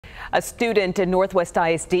A student in Northwest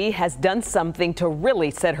ISD has done something to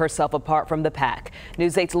really set herself apart from the pack.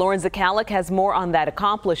 News 8's Lauren Zakalik has more on that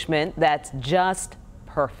accomplishment that's just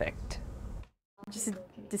perfect. Just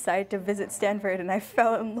decided to visit Stanford and I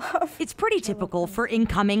fell in love. It's pretty typical for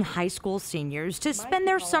incoming high school seniors to spend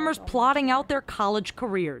their summers plotting out their college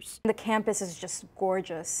careers. The campus is just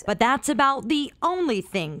gorgeous. But that's about the only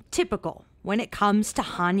thing typical when it comes to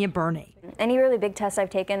Hania Burney. Any really big test I've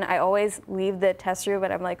taken, I always leave the test room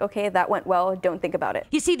and I'm like, okay, that went well, don't think about it.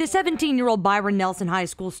 You see, the 17-year-old Byron Nelson High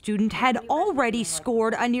School student had already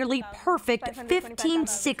scored a nearly perfect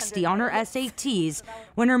 1560 on her SATs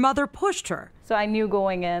when her mother pushed her. So I knew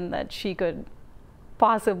going in that she could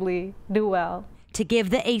possibly do well. To give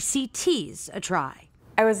the ACTs a try.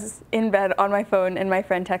 I was in bed on my phone and my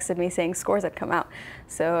friend texted me saying scores had come out.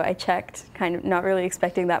 So I checked, kind of not really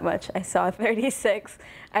expecting that much. I saw 36.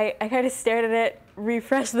 I kind of stared at it,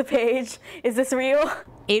 refreshed the page. Is this real?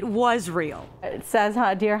 It was real. It says,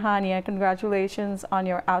 "Dear Hania, congratulations on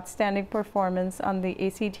your outstanding performance on the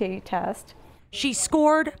ACT test." She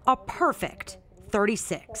scored a perfect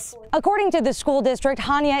 36. According to the school district,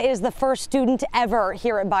 Hania is the first student ever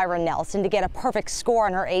here at Byron Nelson to get a perfect score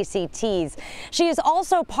on her ACTs. She is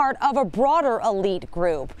also part of a broader elite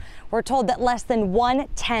group. We're told that less than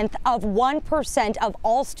 1/10 of 1% of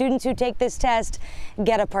all students who take this test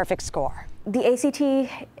get a perfect score. The ACT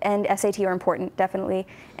and SAT are important, definitely,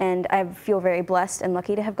 and I feel very blessed and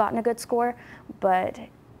lucky to have gotten a good score, but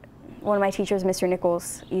one of my teachers, Mr.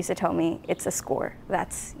 Nichols, used to tell me, it's a score.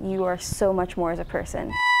 You are so much more as a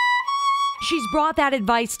person. She's brought that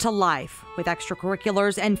advice to life with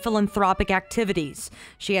extracurriculars and philanthropic activities.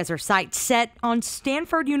 She has her sights set on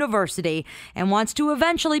Stanford University and wants to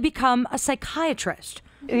eventually become a psychiatrist.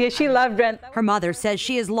 Yeah, she loved Rent. Her mother says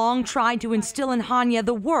she has long tried to instill in Hania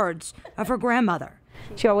the words of her grandmother.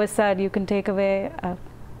 She always said, you can take away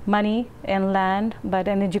money and land, but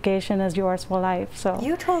an education is yours for life. So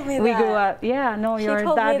you told me we that. grew up. Yeah, no, your she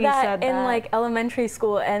told daddy me that said in that. like elementary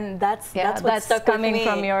school, and that's what stuck coming with me.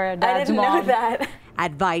 from your I dad's didn't mom. know that.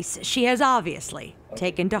 Advice she has obviously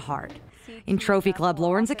taken to heart. In Trophy Club,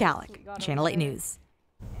 Lauren Zakalik, Channel 8 News.